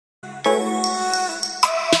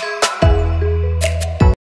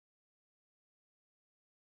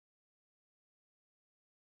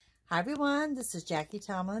Hi everyone, this is Jackie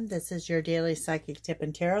Tomlin. This is your daily psychic tip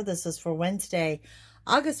and tarot. This is for Wednesday,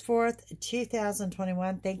 August 4th,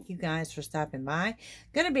 2021. Thank you guys for stopping by.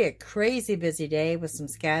 Going to be a crazy busy day with some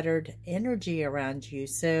scattered energy around you.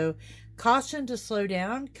 So caution to slow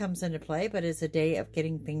down comes into play, but it's a day of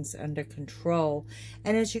getting things under control.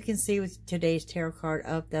 And as you can see with today's tarot card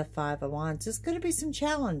of the Five of Wands, there's going to be some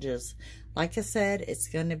challenges. Like I said, it's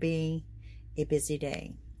going to be a busy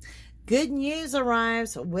day. Good news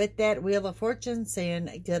arrives with that Wheel of Fortune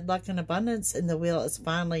saying good luck and abundance, and the wheel is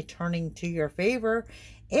finally turning to your favor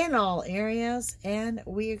in all areas. And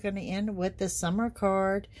we are going to end with the Summer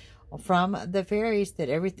card from the fairies, that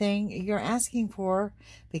everything you're asking for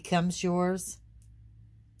becomes yours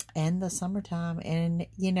in the summertime. And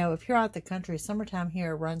you know, if you're out the country, summertime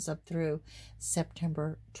here runs up through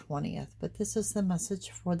September 20th. But this is the message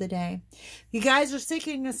for the day. If you guys are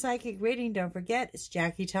seeking a psychic reading, don't forget, it's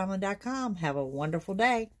JackieTomlin.com. Have a wonderful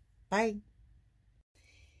day. Bye.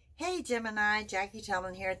 Hey Gemini, Jackie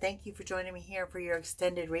Tomlin here. Thank you for joining me here for your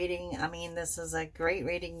extended reading. I mean, this is a great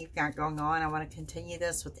reading you've got going on. I want to continue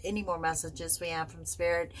this with any more messages we have from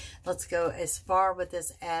Spirit. Let's go as far with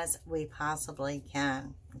this as we possibly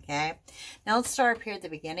can. Okay, now let's start up here at the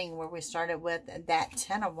beginning where we started with that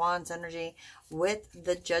Ten of Wands energy with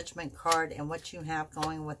the Judgment card. And what you have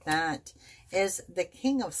going with that is the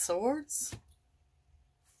King of Swords,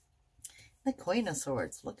 the Queen of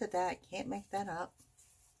Swords. Look at that. Can't make that up.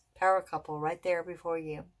 Power couple right there before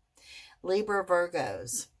you. Libra,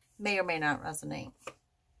 Virgos. May or may not resonate.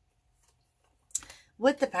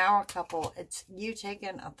 With the power couple, it's you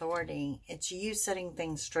taking authority. It's you setting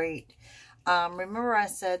things straight. Remember I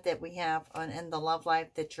said that we have in the love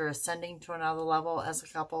life that you're ascending to another level as a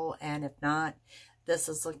couple. And if not, this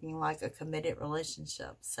is looking like a committed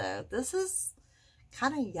relationship. So this is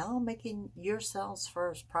kind of y'all making yourselves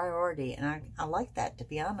first priority. And I like that, to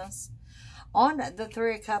be honest. On the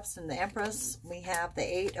Three of Cups and the Empress, we have the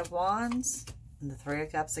Eight of Wands and the Three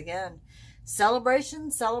of Cups again.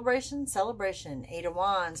 Celebration, celebration, celebration. Eight of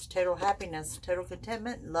Wands, total happiness, total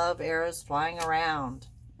contentment, love arrows flying around.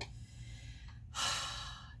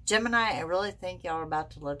 Gemini, I really think y'all are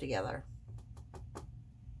about to live together.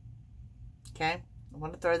 Okay? I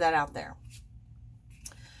want to throw that out there.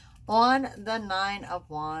 On the Nine of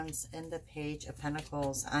Wands and the Page of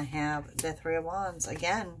Pentacles, I have the Three of Wands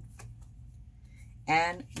again.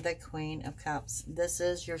 And the Queen of Cups. This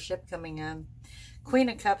is your ship coming in. Queen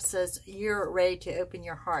of Cups says you're ready to open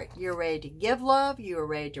your heart. You're ready to give love. You are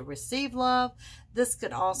ready to receive love. This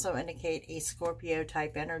could also indicate a Scorpio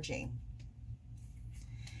type energy.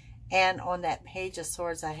 And on that Page of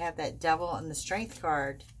Swords, I have that Devil and the Strength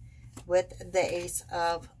card with the Ace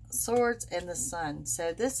of Swords and the Sun.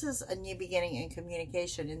 So this is a new beginning in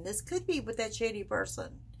communication. And this could be with that shady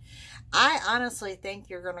person. I honestly think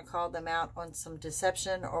you're going to call them out on some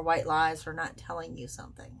deception or white lies or not telling you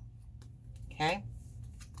something. Okay?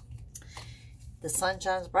 The sun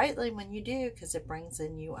shines brightly when you do, because it brings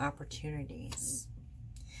in new opportunities.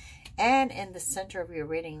 And in the center of your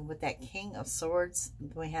reading with that King of Swords,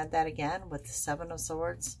 we have that again with the Seven of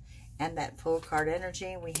Swords and that Fool card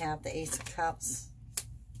energy. We have the Ace of Cups.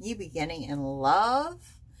 New beginning in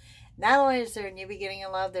love. Not only is there a new beginning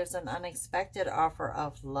in love, there's an unexpected offer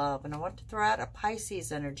of love. And I want to throw out a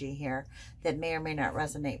Pisces energy here that may or may not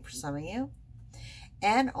resonate for some of you.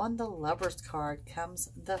 And on the Lovers card comes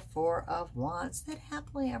the Four of Wands, that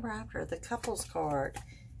happily ever after. The Couples card,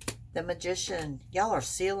 the Magician. Y'all are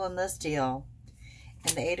sealing this deal.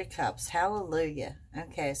 And the Eight of Cups. Hallelujah.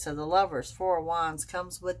 Okay, so the Lovers, Four of Wands,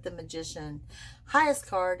 comes with the Magician. Highest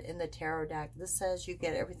card in the tarot deck. This says you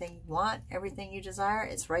get everything you want, everything you desire.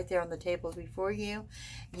 It's right there on the table before you.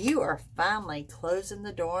 You are finally closing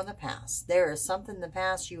the door on the past. There is something in the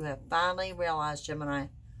past you have finally realized, Gemini.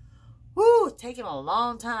 Woo! It's taken a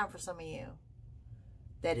long time for some of you.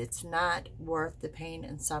 That it's not worth the pain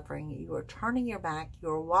and suffering. You are turning your back. You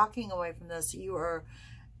are walking away from this. You are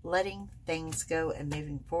letting things go and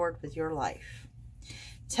moving forward with your life.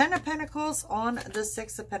 Ten of Pentacles. On the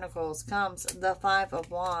Six of Pentacles comes the Five of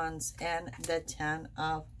Wands and the Ten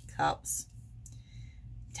of Cups.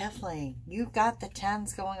 Definitely, you've got the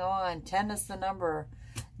tens going on. 10 is the number.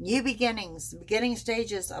 New beginnings, beginning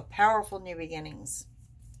stages of powerful new beginnings.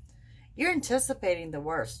 You're anticipating the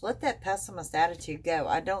worst. Let that pessimist attitude go.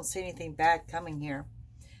 I don't see anything bad coming here.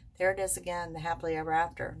 There it is again, the happily ever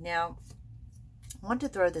after. Now, I want to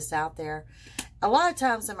throw this out there. A lot of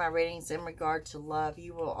times in my readings in regard to love,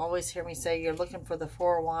 you will always hear me say you're looking for the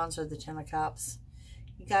Four of Wands or the Ten of Cups.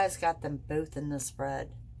 You guys got them both in this spread.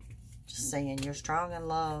 Just saying, you're strong in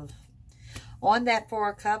love. On that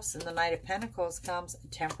Four of Cups and the Knight of Pentacles comes a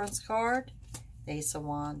Temperance card Ace of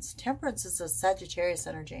Wands. Temperance is a Sagittarius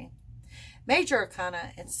energy. Major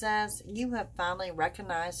Arcana, it says you have finally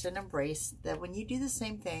recognized and embraced that when you do the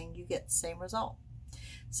same thing, you get the same result.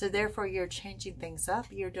 So therefore, you're changing things up.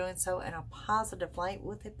 You're doing so in a positive light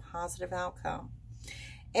with a positive outcome.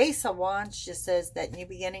 Ace of Wands just says that new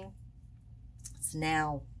beginning, it's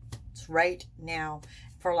now. It's right now.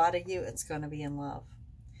 For a lot of you, it's going to be in love.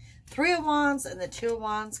 Three of Wands and the Two of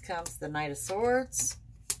Wands comes the Knight of Swords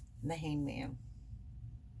and the Hangman.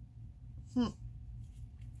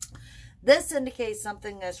 This indicates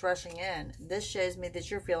something that's rushing in. This shows me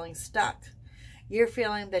that you're feeling stuck. You're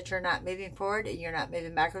feeling that you're not moving forward and you're not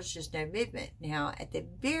moving backwards, just no movement. Now, at the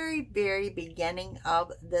very, very beginning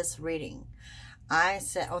of this reading, I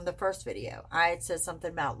said on the first video, I had said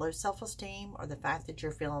something about low self-esteem or the fact that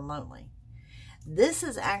you're feeling lonely. This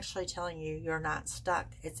is actually telling you you're not stuck.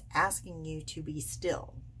 It's asking you to be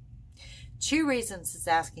still. Two reasons it's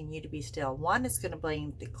asking you to be still. One, it's going to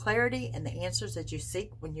bring the clarity and the answers that you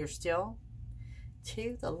seek when you're still.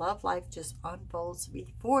 Two, the love life just unfolds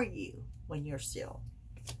before you when you're still.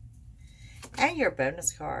 And your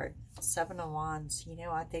bonus card, Seven of Wands. You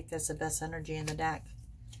know, I think that's the best energy in the deck.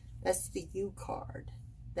 That's the you card.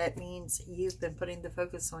 That means you've been putting the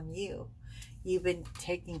focus on you. You've been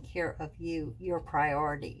taking care of you, your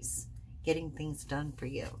priorities, getting things done for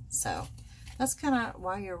you. So that's kind of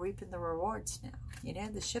why you're reaping the rewards now. You know,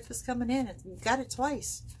 the ship is coming in. You got it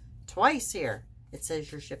twice. Twice here. It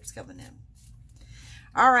says your ship's coming in.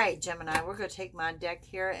 All right, Gemini. We're going to take my deck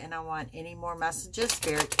here, and I want any more messages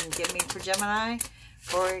Spirit can give me for Gemini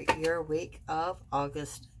for your week of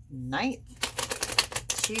August 9th,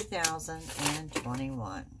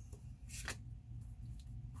 2021.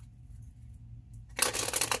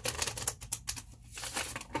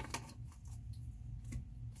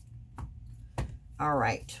 All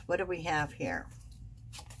right, what do we have here?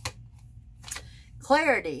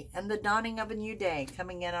 Clarity and the dawning of a new day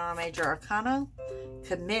coming in on our major arcana.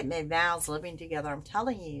 Commitment, vows, living together. I'm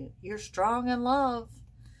telling you, you're strong in love.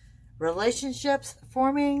 Relationships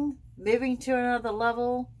forming, moving to another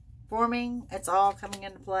level, forming. It's all coming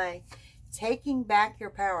into play. Taking back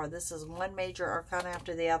your power. This is one major arcana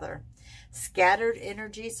after the other. Scattered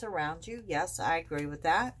energy surrounds you. Yes, I agree with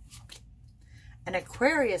that. An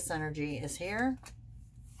Aquarius energy is here.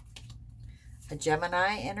 A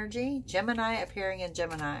Gemini energy. Gemini appearing in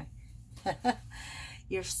Gemini.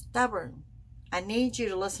 You're stubborn. I need you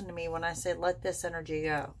to listen to me when I say let this energy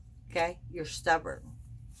go. Okay? You're stubborn.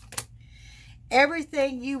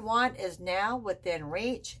 Everything you want is now within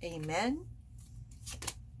reach. Amen.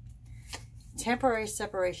 Temporary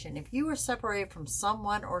separation. If you were separated from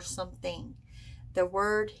someone or something, the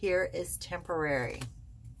word here is temporary.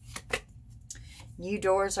 New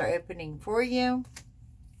doors are opening for you.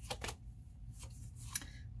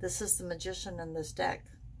 This is the Magician in this deck.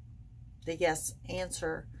 The yes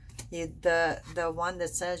answer. The one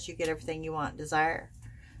that says you get everything you want. Desire.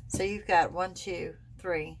 So you've got 1, 2,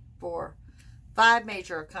 3, 4, 5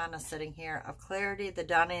 major arcana sitting here of clarity, the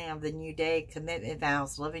dawning of the new day, commitment,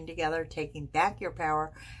 vows, living together, taking back your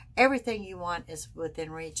power. Everything you want is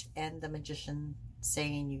within reach, and the Magician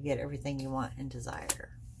saying you get everything you want and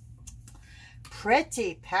desire.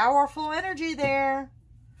 Pretty powerful energy there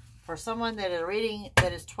for someone that is reading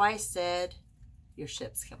that is twice said your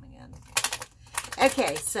ship's coming in.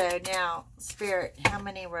 Okay, so now, Spirit, how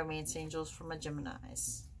many romance angels from a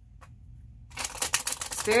Gemini's?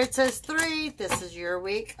 Spirit says 3. This is your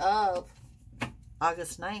week of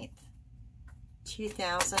August 9th,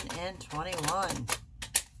 2021.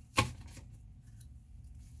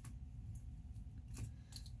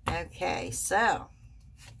 Okay, so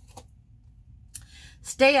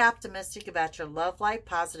stay optimistic about your love life.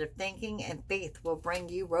 Positive thinking and faith will bring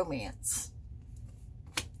you romance.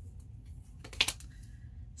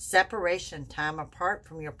 Separation, time apart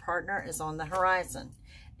from your partner is on the horizon.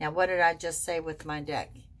 Now, what did I just say with my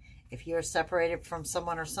deck? If you're separated from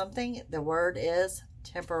someone or something, the word is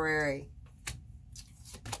temporary.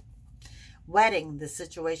 Wedding, the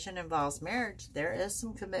situation involves marriage. There is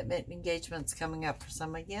some commitment engagements coming up for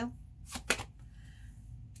some of you.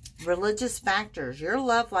 Religious factors. Your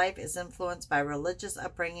love life is influenced by religious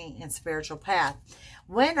upbringing and spiritual path.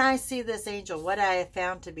 When I see this angel, what I have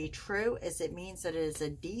found to be true is it means that it is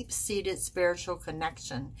a deep-seated spiritual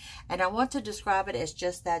connection. And I want to describe it as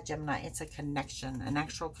just that, Gemini. It's a connection, an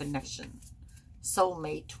actual connection.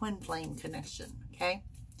 Soulmate, twin flame connection, okay?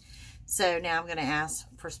 So now I'm going to ask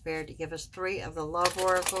for Spirit to give us 3 of the love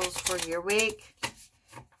oracles for your week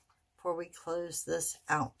before we close this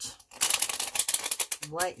out.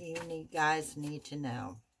 What you guys need to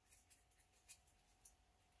know.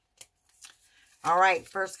 All right,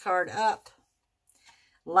 first card up.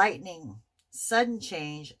 lightning, sudden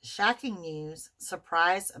change, shocking news,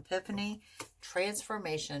 surprise, epiphany,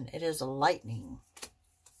 transformation. It is lightning.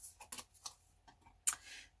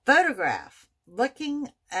 Photograph, looking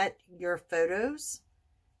at your photos,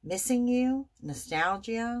 missing you,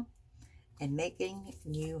 nostalgia, and making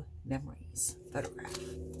new memories. Photograph.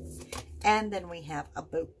 And then we have a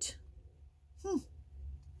boat.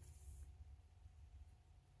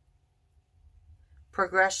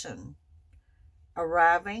 Progression,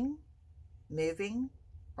 arriving, moving,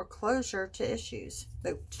 or closure to issues.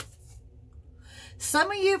 Boat. Some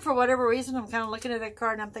of you, for whatever reason, I'm kind of looking at that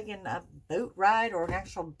card and I'm thinking a boat ride or an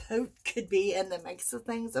actual boat could be in the mix of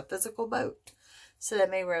things, a physical boat. So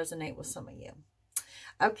that may resonate with some of you.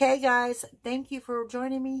 Okay, guys, thank you for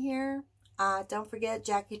joining me here. Don't forget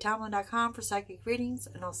JackieTomlin.com for psychic readings,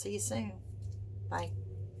 and I'll see you soon. Bye.